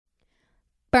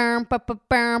That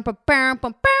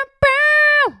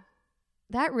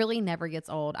really never gets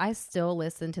old. I still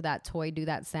listen to that toy do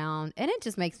that sound, and it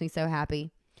just makes me so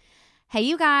happy. Hey,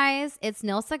 you guys, it's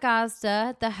Nilsa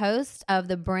Gazda, the host of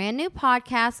the brand new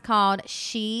podcast called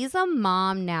She's a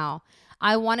Mom Now.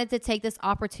 I wanted to take this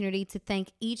opportunity to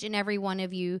thank each and every one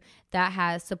of you that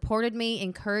has supported me,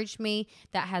 encouraged me,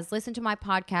 that has listened to my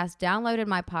podcast, downloaded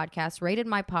my podcast, rated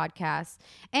my podcast,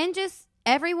 and just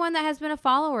everyone that has been a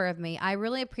follower of me. I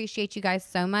really appreciate you guys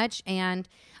so much, and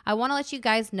I want to let you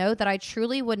guys know that I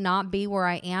truly would not be where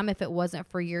I am if it wasn't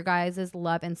for your guys'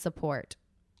 love and support.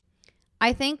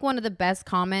 I think one of the best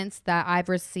comments that I've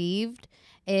received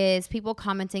is people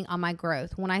commenting on my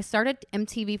growth. When I started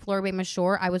MTV Floribama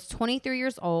Shore, I was 23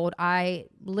 years old. I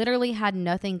literally had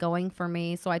nothing going for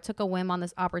me, so I took a whim on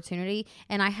this opportunity,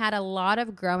 and I had a lot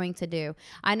of growing to do.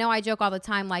 I know I joke all the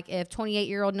time, like if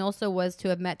 28-year-old Nilsa was to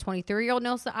have met 23-year-old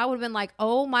Nilsa, I would have been like,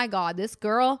 oh my God, this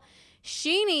girl,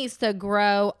 she needs to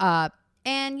grow up.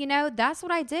 And, you know, that's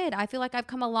what I did. I feel like I've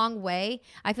come a long way.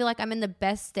 I feel like I'm in the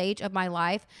best stage of my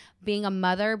life, being a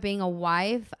mother, being a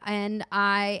wife, and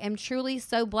I am truly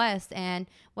so blessed. And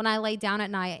when I lay down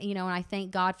at night, you know, and I thank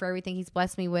God for everything he's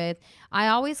blessed me with, I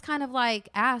always kind of like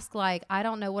ask, like, I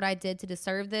don't know what I did to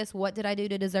deserve this. What did I do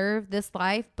to deserve this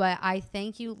life? But I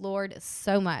thank you, Lord,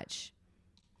 so much.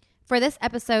 For this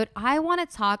episode, I want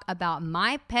to talk about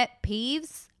my pet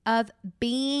peeves of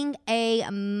being a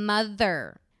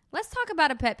mother. Let's talk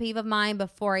about a pet peeve of mine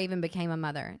before I even became a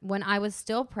mother. When I was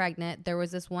still pregnant, there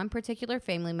was this one particular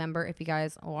family member. If you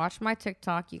guys watch my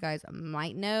TikTok, you guys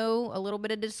might know a little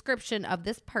bit of description of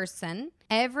this person.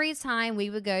 Every time we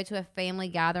would go to a family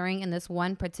gathering and this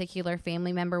one particular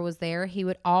family member was there, he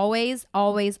would always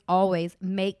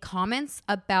make comments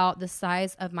about the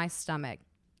size of my stomach.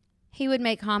 He would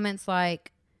make comments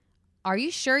like, "Are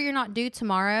you sure you're not due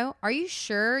tomorrow? Are you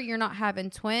sure you're not having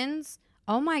twins?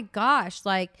 Oh my gosh,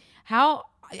 like how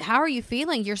are you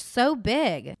feeling? You're so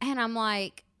big." And I'm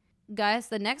like, Gus,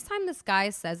 the next time this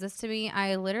guy says this to me,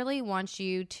 I literally want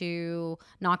you to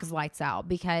knock his lights out,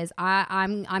 because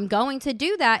I'm going to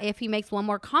do that if he makes one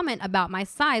more comment about my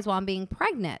size while I'm being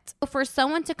pregnant. For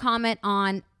someone to comment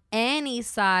on any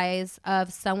size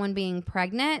of someone being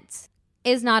pregnant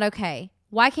is not okay.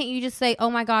 Why can't you just say, oh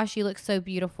my gosh, you look so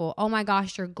beautiful. Oh my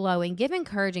gosh, you're glowing. Give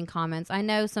encouraging comments. I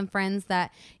know some friends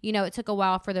that, you know, it took a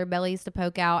while for their bellies to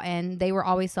poke out and they were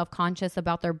always self-conscious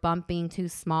about their bump being too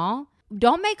small.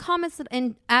 Don't make comments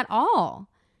at all.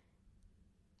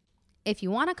 If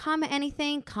you want to comment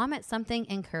anything, comment something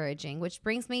encouraging, which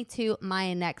brings me to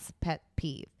my next pet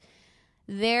peeve.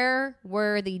 There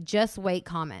were the just wait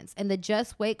comments, and the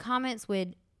just wait comments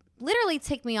would literally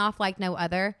tick me off like no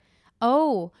other.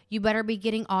 Oh, you better be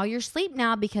getting all your sleep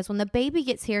now, because when the baby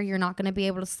gets here, you're not going to be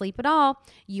able to sleep at all.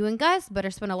 You and Gus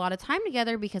better spend a lot of time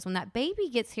together, because when that baby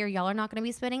gets here, y'all are not going to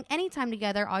be spending any time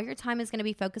together. All your time is going to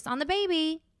be focused on the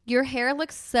baby. Your hair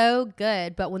looks so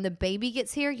good, but when the baby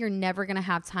gets here, you're never going to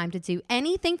have time to do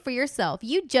anything for yourself.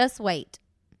 You just wait.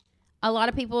 A lot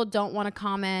of people don't want to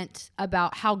comment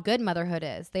about how good motherhood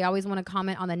is. They always want to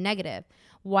comment on the negative.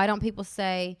 Why don't people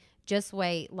say, just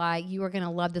wait, like you are going to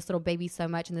love this little baby so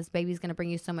much and this baby is going to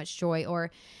bring you so much joy? Or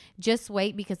just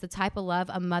wait, because the type of love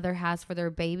a mother has for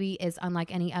their baby is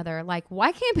unlike any other. Like,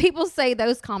 why can't people say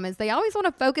those comments? They always want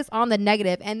to focus on the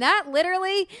negative, and that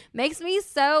literally makes me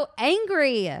so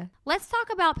angry. Let's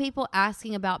talk about people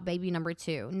asking about baby number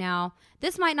 2. Now,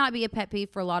 this might not be a pet peeve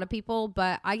for a lot of people,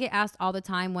 but I get asked all the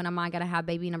time, when am I going to have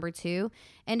baby number 2?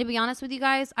 And to be honest with you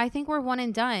guys, I think we're one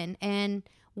and done. And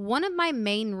one of my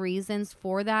main reasons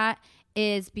for that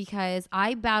is because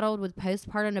I battled with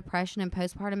postpartum depression and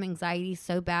postpartum anxiety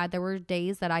so bad. There were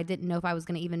days that I didn't know if I was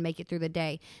going to even make it through the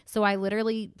day. So I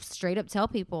literally straight up tell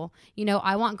people, you know,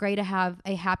 I want Gray to have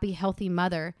a happy, healthy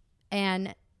mother,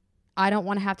 and I don't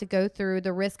want to have to go through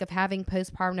the risk of having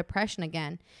postpartum depression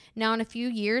again. Now, in a few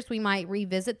years, we might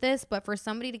revisit this, but for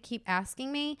somebody to keep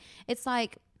asking me, it's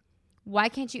like, why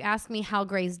can't you ask me how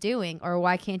Gray's doing? Or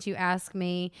why can't you ask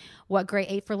me what Gray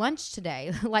ate for lunch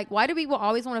today? Like, why do people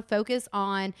always want to focus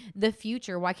on the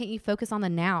future? Why can't you focus on the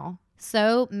now?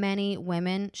 So many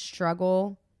women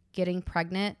struggle getting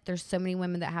pregnant. There's so many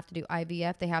women that have to do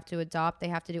IVF. They have to adopt. They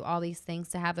have to do all these things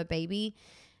to have a baby.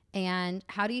 And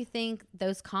how do you think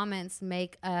those comments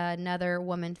make another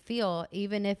woman feel?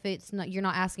 Even if it's not, you're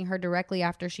not asking her directly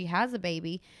after she has a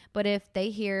baby, but if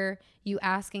they hear you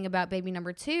asking about baby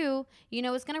number 2, you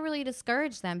know, it's going to really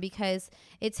discourage them, because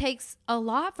it takes a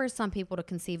lot for some people to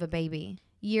conceive a baby.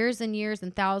 Years and years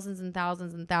and thousands and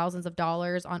thousands and thousands of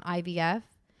dollars on IVF.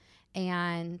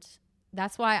 And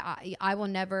that's why I will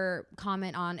never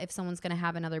comment on if someone's going to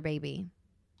have another baby.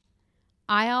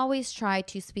 I always try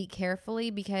to speak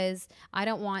carefully because I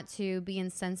don't want to be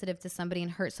insensitive to somebody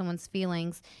and hurt someone's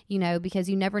feelings, because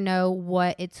you never know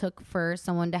what it took for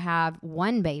someone to have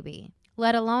one baby,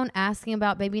 let alone asking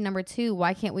about baby number 2.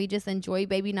 Why can't we just enjoy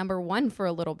baby number 1 for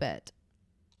a little bit?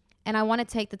 And I want to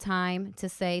take the time to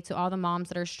say to all the moms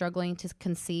that are struggling to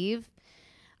conceive,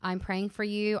 I'm praying for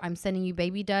you. I'm sending you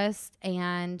baby dust,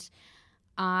 and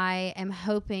I am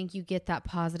hoping you get that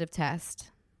positive test.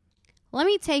 Let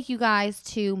me take you guys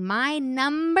to my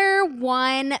number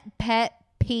 1 pet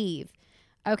peeve.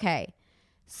 Okay,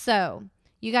 so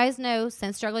you guys know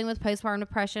since struggling with postpartum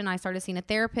depression, I started seeing a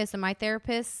therapist, and my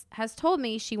therapist has told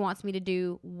me she wants me to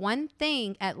do one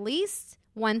thing, at least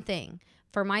one thing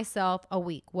for myself a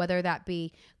week, whether that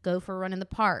be go for a run in the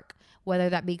park, whether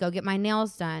that be go get my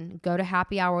nails done, go to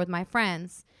happy hour with my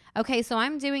friends. Okay, so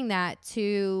I'm doing that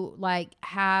to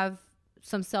have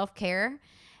some self-care.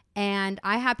 And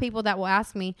I have people that will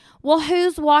ask me, well,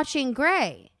 who's watching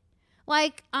Gray?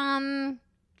 Karen,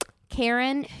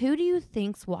 who do you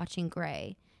think's watching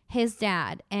Gray? His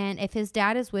dad. And if his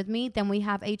dad is with me, then we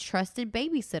have a trusted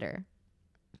babysitter.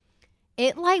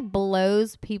 It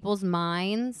blows people's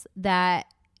minds that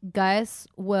Gus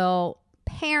will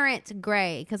parent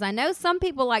Gray, because I know some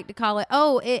people like to call it,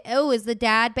 is the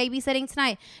dad babysitting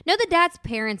tonight? No, the dad's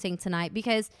parenting tonight,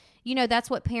 because that's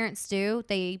what parents do.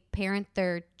 They parent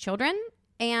their children.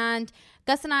 And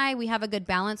Gus and I, we have a good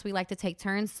balance. We like to take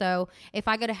turns. So if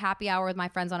I go to happy hour with my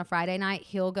friends on a Friday night,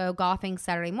 he'll go golfing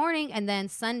Saturday morning, and then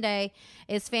Sunday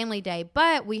is family day.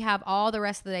 But we have all the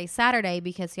rest of the day Saturday,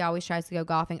 because he always tries to go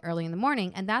golfing early in the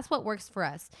morning. And that's what works for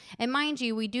us. And mind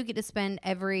you, we do get to spend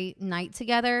every night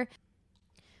together.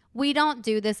 We don't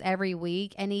do this every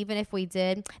week. And even if we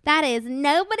did, that is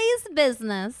nobody's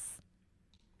business.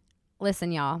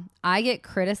 Listen, y'all, I get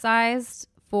criticized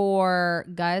for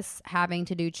Gus having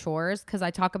to do chores because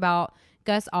I talk about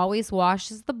Gus always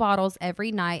washes the bottles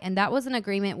every night. And that was an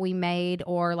agreement we made,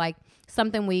 or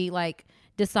something we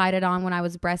decided on when I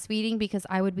was breastfeeding, because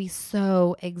I would be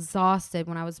so exhausted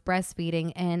when I was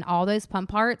breastfeeding, and all those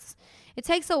pump parts, it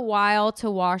takes a while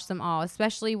to wash them all,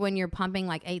 especially when you're pumping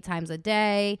 8 times a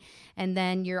day. And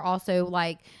then you're also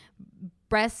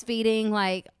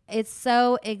breastfeeding, it's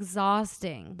so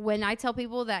exhausting. When I tell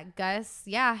people that Gus,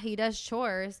 he does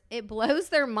chores, it blows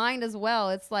their mind as well.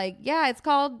 It's it's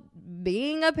called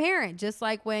being a parent. Just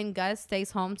like when Gus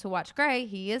stays home to watch Gray,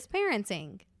 he is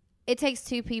parenting. It takes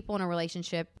 2 people in a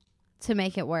relationship to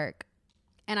make it work.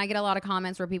 And I get a lot of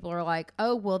comments where people are like,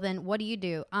 oh, well then what do you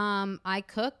do? I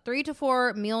cook 3 to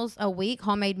 4 meals a week,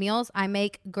 homemade meals. I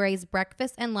make Gray's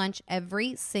breakfast and lunch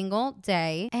every single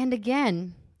day. And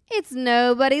again, it's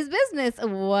nobody's business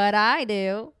what I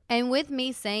do. And with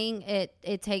me saying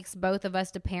it takes both of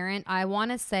us to parent, I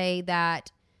want to say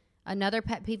that another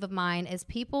pet peeve of mine is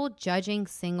people judging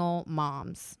single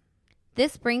moms.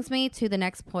 This brings me to the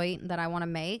next point that I want to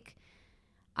make.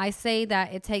 I say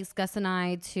that it takes Gus and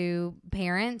I to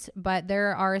parent, but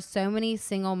there are so many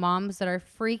single moms that are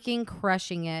freaking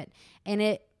crushing it. And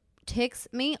it ticks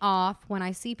me off when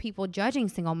I see people judging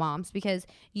single moms, because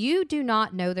you do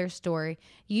not know their story.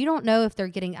 You don't know if they're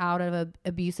getting out of an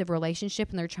abusive relationship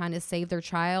and they're trying to save their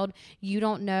child. You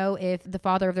don't know if the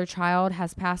father of their child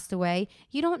has passed away.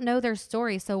 You don't know their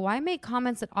story. So why make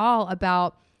comments at all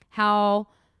about how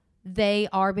they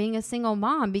are being a single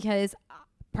mom? Because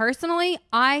personally,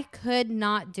 I could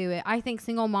not do it. I think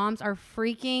single moms are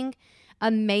freaking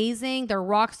amazing. They're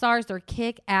rock stars. They're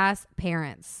kick-ass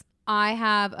parents. I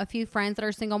have a few friends that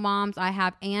are single moms. I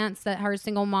have aunts that are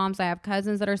single moms. I have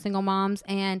cousins that are single moms.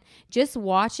 And just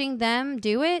watching them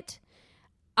do it,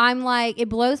 it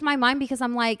blows my mind, because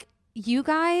I'm you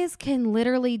guys can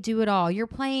literally do it all. You're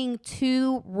playing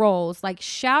 2 roles.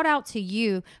 Shout out to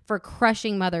you for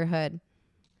crushing motherhood.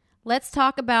 Let's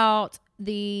talk about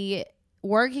the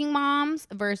working moms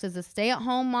versus the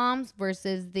stay-at-home moms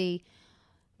versus the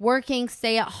working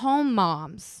stay-at-home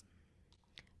moms.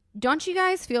 Don't you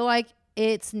guys feel like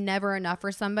it's never enough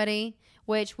for somebody?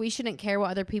 Which we shouldn't care what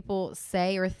other people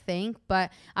say or think, but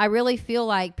I really feel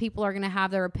like people are going to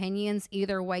have their opinions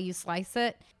either way you slice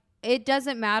it. It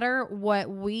doesn't matter what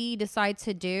we decide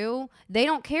to do. They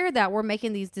don't care that we're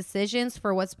making these decisions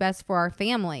for what's best for our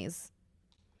families.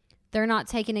 They're not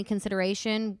taking in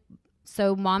consideration.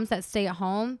 So moms that stay at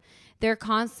home, they're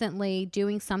constantly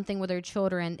doing something with their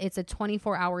children. It's a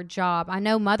 24-hour job. I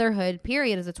know motherhood,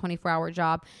 period, is a 24-hour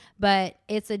job, but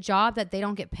it's a job that they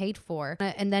don't get paid for.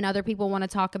 And then other people want to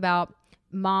talk about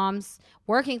moms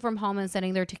working from home and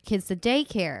sending their kids to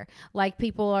daycare, like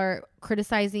people are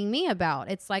criticizing me about.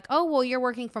 It's like, oh, well, you're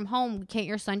working from home. Can't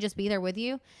your son just be there with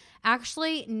you?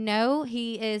 Actually, no,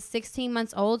 he is 16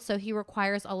 months old, so he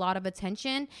requires a lot of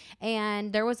attention.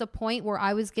 And there was a point where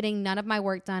I was getting none of my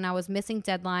work done. I was missing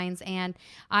deadlines, and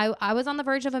I was on the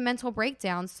verge of a mental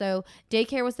breakdown. So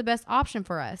daycare was the best option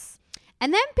for us.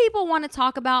 And then people want to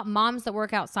talk about moms that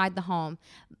work outside the home.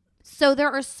 So there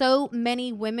are so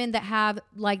many women that have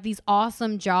like these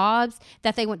awesome jobs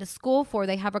that they went to school for.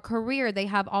 They have a career. They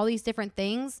have all these different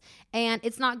things. And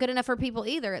it's not good enough for people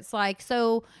either. It's like,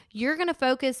 so you're going to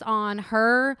focus on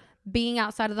her being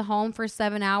outside of the home for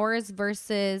 7 hours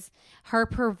versus her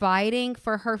providing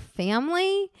for her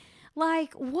family?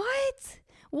 Like, what?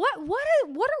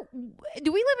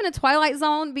 Do we live in a twilight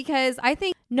zone? Because I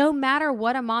think no matter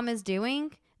what a mom is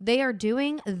doing, they are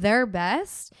doing their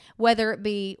best, whether it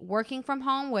be working from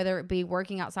home, whether it be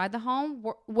working outside the home,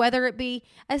 whether it be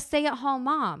a stay-at-home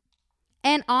mom.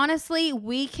 And honestly,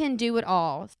 we can do it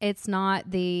all. It's not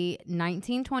the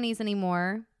 1920s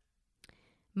anymore.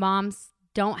 Moms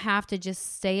don't have to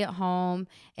just stay at home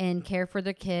and care for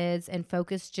their kids and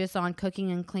focus just on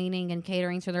cooking and cleaning and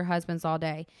catering to their husbands all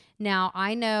day. Now,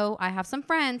 I know I have some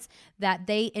friends that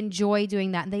they enjoy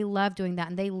doing that and they love doing that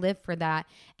and they live for that.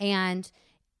 And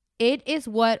it is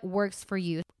what works for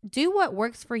you. Do what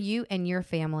works for you and your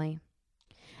family.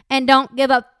 And don't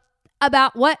give up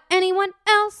about what anyone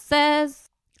else says.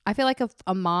 I feel like if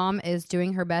a mom is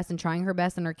doing her best and trying her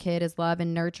best and her kid is loved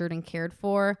and nurtured and cared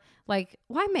for, like,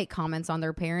 why make comments on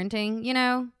their parenting, you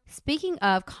know? Speaking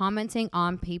of commenting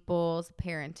on people's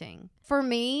parenting, for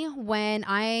me, when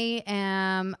I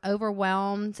am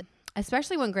overwhelmed,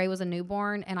 especially when Gray was a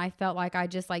newborn and I felt like I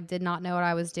just like did not know what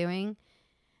I was doing,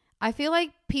 I feel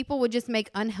like people would just make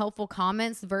unhelpful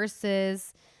comments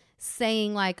versus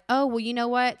saying like, oh, well, you know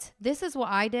what? This is what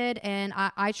I did and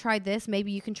I tried this.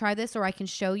 Maybe you can try this, or I can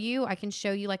show you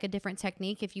like a different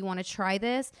technique if you want to try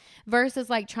this, versus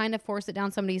like trying to force it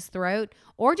down somebody's throat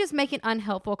or just making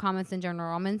unhelpful comments in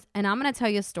general. And I'm going to tell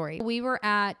you a story. We were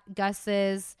at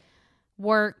Gus's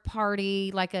work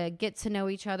party, like a get to know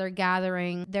each other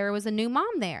gathering. There was a new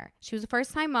mom there. She was a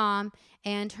first time mom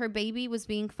and her baby was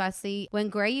being fussy. When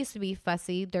Gray used to be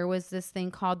fussy, there was this thing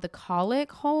called the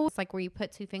colic hole. It's like where you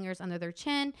put two fingers under their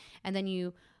chin and then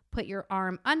you put your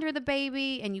arm under the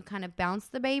baby and you kind of bounce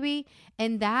the baby.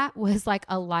 And that was like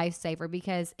a lifesaver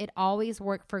because it always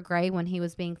worked for Gray when he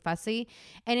was being fussy.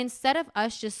 And instead of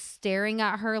us just staring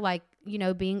at her like, you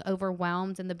know, being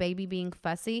overwhelmed and the baby being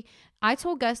fussy, I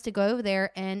told Gus to go over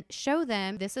there and show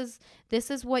them this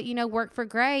is what, you know, worked for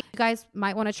Gray. You guys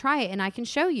might want to try it and I can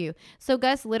show you. So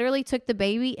Gus literally took the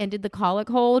baby and did the colic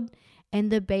hold and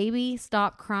the baby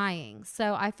stopped crying.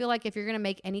 So I feel like if you're going to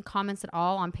make any comments at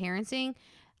all on parenting,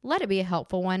 let it be a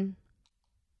helpful one.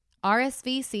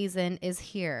 RSV season is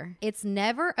here. It's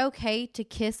never okay to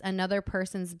kiss another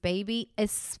person's baby,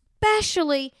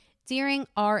 especially during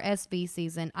RSV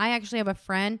season. I actually have a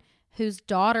friend whose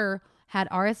daughter had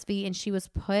RSV and she was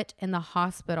put in the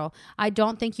hospital. I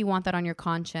don't think you want that on your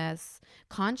conscience.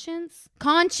 Conscience?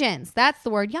 That's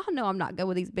the word. Y'all know I'm not good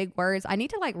with these big words. I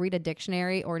need to like read a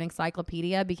dictionary or an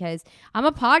encyclopedia because I'm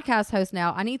a podcast host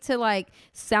now. I need to like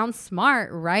sound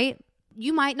smart, right?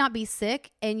 You might not be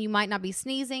sick and you might not be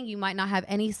sneezing. You might not have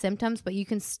any symptoms, but you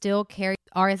can still carry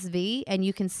RSV and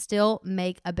you can still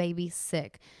make a baby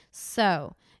sick.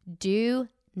 So do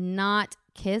not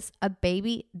kiss a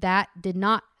baby that did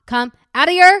not come out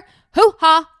of your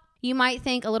hoo-ha. You might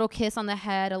think a little kiss on the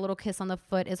head, a little kiss on the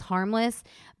foot is harmless,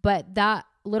 but that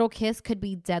little kiss could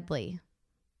be deadly.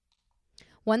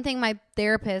 One thing my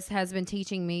therapist has been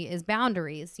teaching me is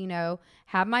boundaries. You know,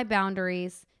 have my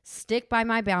boundaries, stick by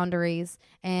my boundaries,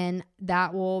 and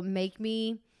that will make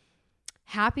me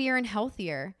happier and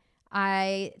healthier.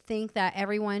 I think that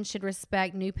everyone should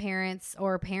respect new parents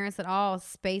or parents at all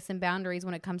space and boundaries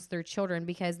when it comes to their children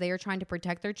because they are trying to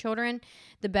protect their children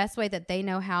the best way that they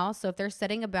know how. So if they're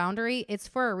setting a boundary, it's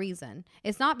for a reason.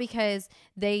 It's not because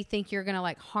they think you're going to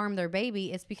like harm their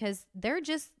baby. It's because they're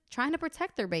just trying to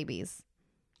protect their babies.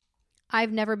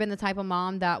 I've never been the type of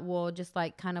mom that will just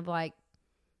like kind of like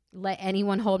let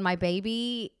anyone hold my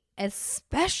baby,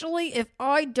 especially if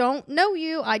I don't know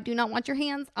you. I do not want your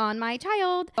hands on my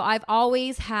child. So I've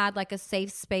always had like a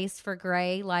safe space for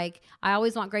Gray. Like I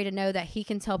always want Gray to know that he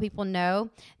can tell people no,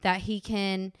 that he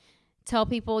can tell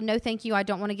people, no, thank you. I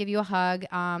don't want to give you a hug.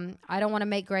 I don't want to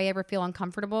make Gray ever feel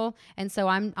uncomfortable. And so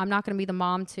I'm not going to be the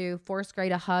mom to force Gray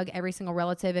to hug every single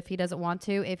relative if he doesn't want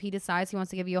to. If he decides he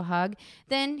wants to give you a hug,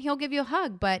 then he'll give you a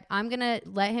hug. But I'm going to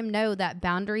let him know that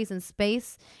boundaries and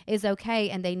space is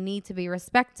okay and they need to be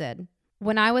respected.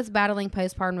 When I was battling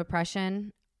postpartum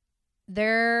depression,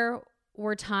 there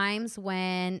were times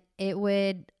when it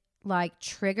would like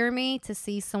trigger me to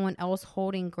see someone else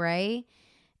holding Gray,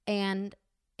 and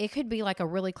it could be like a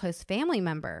really close family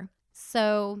member.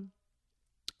 So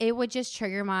it would just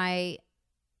trigger my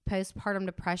postpartum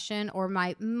depression, or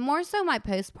more so my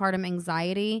postpartum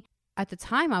anxiety. At the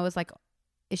time, I was like,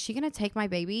 is she going to take my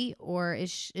baby, or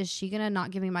is she going to not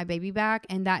give me my baby back?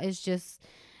 And that is just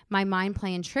my mind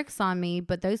playing tricks on me.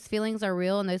 But those feelings are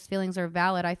real and those feelings are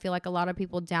valid. I feel like a lot of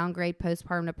people downgrade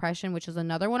postpartum depression, which is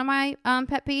another one of my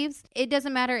pet peeves. It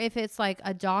doesn't matter if it's like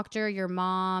a doctor, your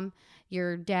mom,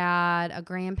 your dad, a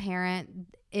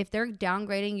grandparent. If they're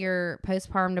downgrading your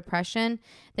postpartum depression,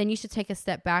 then you should take a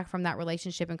step back from that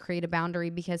relationship and create a boundary,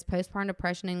 because postpartum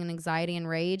depression and anxiety and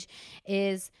rage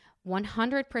is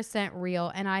 100%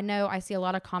 real. And I know I see a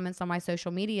lot of comments on my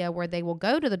social media where they will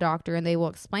go to the doctor and they will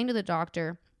explain to the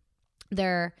doctor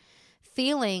their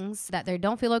feelings, that they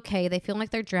don't feel okay. They feel like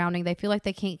they're drowning. They feel like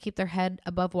they can't keep their head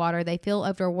above water. They feel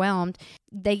overwhelmed.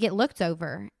 They get looked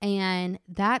over. And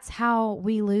that's how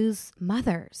we lose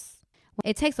mothers.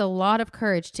 It takes a lot of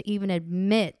courage to even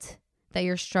admit that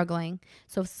you're struggling.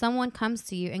 So if someone comes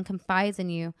to you and confides in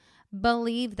you,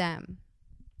 believe them.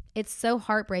 It's so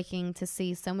heartbreaking to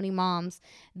see so many moms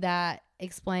that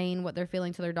explain what they're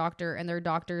feeling to their doctor, and their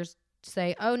doctors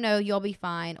say, oh no, you'll be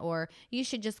fine, or you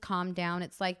should just calm down.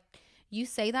 It's like you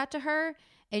say that to her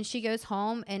and she goes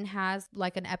home and has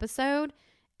like an episode,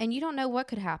 and you don't know what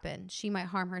could happen. She might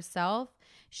harm herself.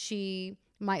 She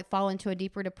might fall into a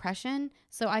deeper depression.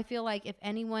 So I feel like if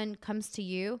anyone comes to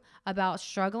you about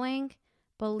struggling,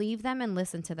 believe them and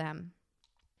listen to them.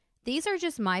 These are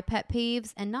just my pet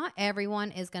peeves, and not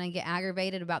everyone is going to get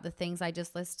aggravated about the things I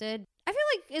just listed. I feel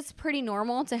like it's pretty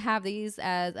normal to have these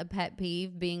as a pet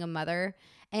peeve, being a mother.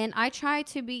 And I try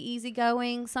to be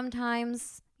easygoing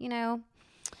sometimes,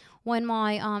 when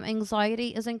my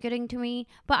anxiety isn't getting to me.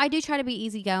 But I do try to be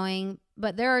easygoing.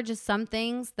 But there are just some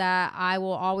things that I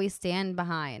will always stand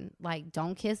behind. Like,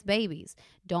 don't kiss babies.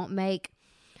 Don't make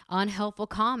unhelpful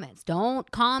comments. Don't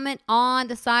comment on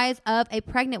the size of a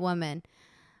pregnant woman.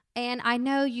 And I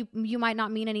know you might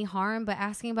not mean any harm, but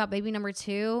asking about baby number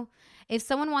 2, if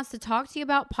someone wants to talk to you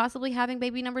about possibly having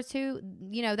baby number 2,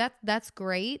 that's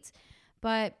great,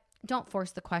 but don't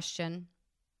force the question.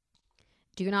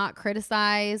 Do not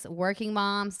criticize working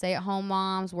moms, stay-at-home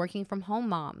moms, working from home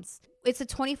moms. It's a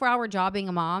 24-hour job being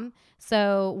a mom,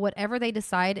 so whatever they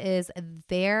decide is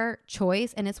their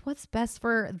choice, and it's what's best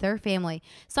for their family.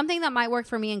 Something that might work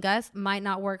for me and Gus might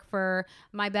not work for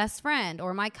my best friend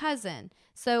or my cousin.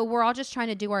 So we're all just trying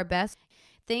to do our best.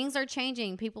 Things are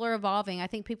changing. People are evolving. I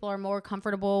think people are more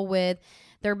comfortable with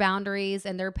their boundaries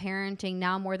and their parenting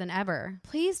now more than ever.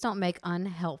 Please don't make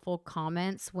unhelpful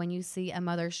comments when you see a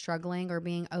mother struggling or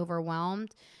being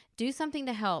overwhelmed. Do something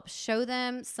to help. Show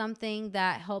them something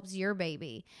that helps your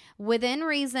baby within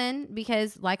reason,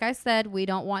 because like I said, we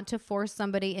don't want to force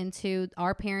somebody into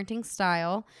our parenting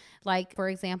style. Like, for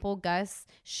example, Gus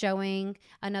showing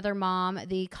another mom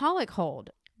the colic hold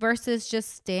versus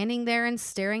just standing there and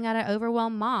staring at an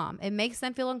overwhelmed mom. It makes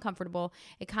them feel uncomfortable.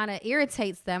 It kind of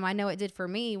irritates them. I know it did for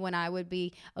me when I would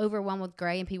be overwhelmed with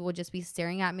Gray and people would just be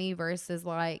staring at me versus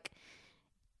like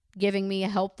giving me a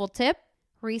helpful tip.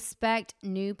 Respect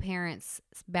new parents'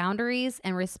 boundaries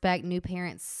and respect new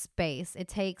parents' space. It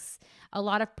takes a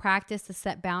lot of practice to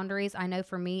set boundaries. I know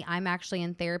for me, I'm actually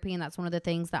in therapy, and that's one of the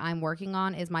things that I'm working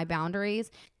on is my boundaries.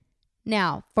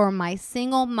 Now, for my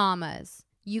single mamas,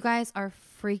 you guys are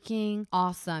freaking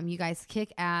awesome. You guys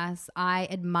kick ass. I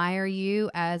admire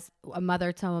you as a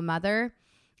mother to a mother.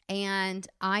 And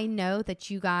I know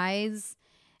that you guys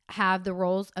have the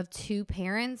roles of 2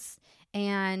 parents,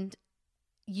 and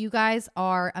you guys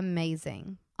are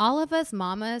amazing. All of us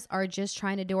mamas are just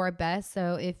trying to do our best.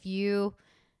 So if you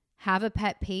have a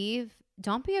pet peeve,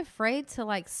 don't be afraid to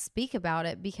like speak about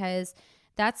it, because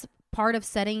that's part of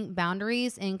setting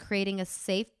boundaries and creating a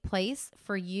safe place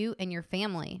for you and your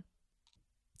family.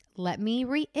 Let me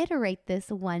reiterate this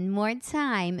one more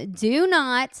time. Do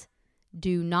not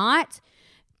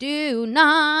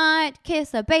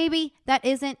kiss a baby that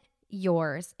isn't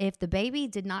yours. If the baby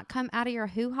did not come out of your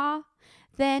hoo-ha,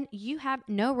 then you have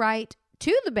no right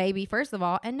to the baby, first of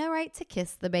all, and no right to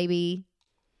kiss the baby.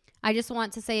 I just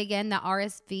want to say again that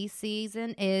RSV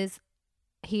season is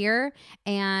here,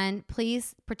 and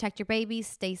please protect your babies.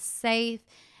 Stay safe.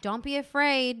 Don't be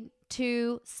afraid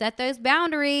to set those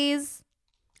boundaries.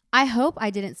 I hope I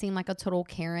didn't seem like a total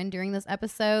Karen during this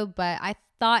episode, but I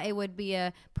thought it would be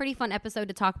a pretty fun episode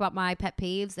to talk about my pet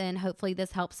peeves, and hopefully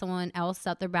this helps someone else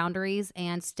set their boundaries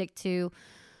and stick to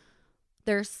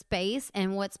their space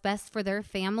and what's best for their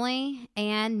family.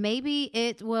 And maybe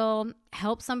it will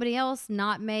help somebody else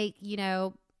not make,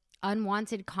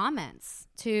 unwanted comments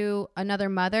to another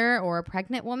mother or a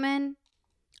pregnant woman.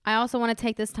 I also want to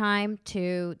take this time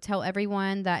to tell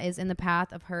everyone that is in the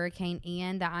path of Hurricane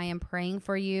Ian that I am praying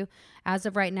for you. As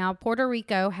of right now, Puerto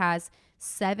Rico has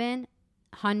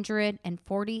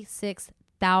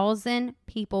 746,000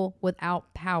 people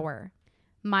without power.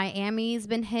 Miami's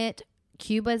been hit.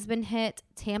 Cuba's been hit.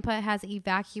 Tampa has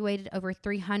evacuated over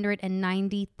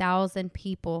 390,000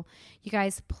 people. You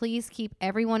guys, please keep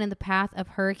everyone in the path of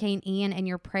Hurricane Ian in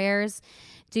your prayers.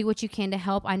 Do what you can to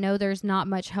help. I know there's not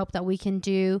much help that we can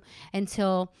do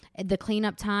until the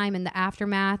cleanup time and the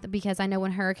aftermath, because I know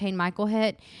when Hurricane Michael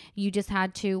hit, you just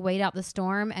had to wait out the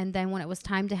storm. And then when it was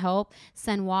time to help,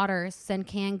 send water, send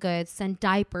canned goods, send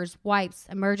diapers, wipes,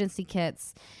 emergency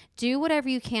kits. Do whatever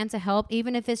you can to help,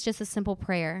 even if it's just a simple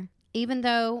prayer. Even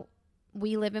though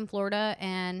we live in Florida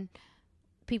and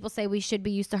people say we should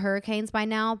be used to hurricanes by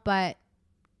now, but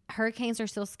hurricanes are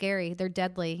still scary. They're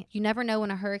deadly. You never know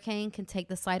when a hurricane can take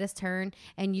the slightest turn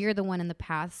and you're the one in the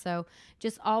path. So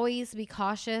just always be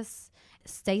cautious,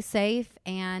 stay safe.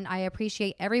 And I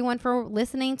appreciate everyone for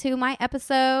listening to my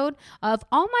episode of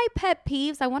all my pet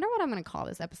peeves. I wonder what I'm going to call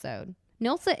this episode.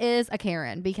 Nilsa is a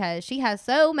Karen because she has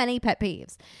so many pet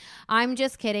peeves. I'm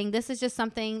just kidding. This is just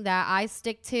something that I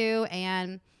stick to,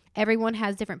 and everyone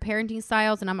has different parenting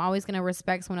styles, and I'm always going to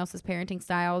respect someone else's parenting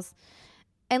styles.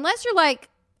 Unless you're like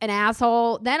an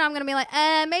asshole, then I'm going to be like,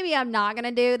 maybe I'm not going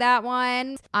to do that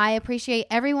one. I appreciate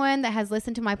everyone that has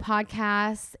listened to my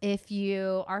podcast. If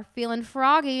you are feeling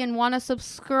froggy and want to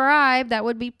subscribe, that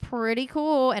would be pretty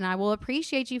cool, and I will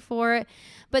appreciate you for it.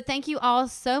 But thank you all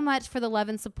so much for the love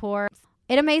and support.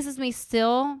 It amazes me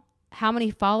still how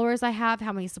many followers I have,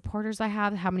 how many supporters I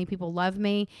have, how many people love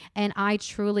me. And I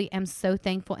truly am so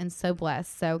thankful and so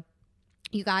blessed. So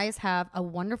you guys have a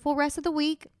wonderful rest of the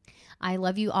week. I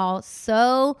love you all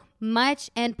so much.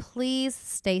 And please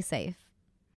stay safe.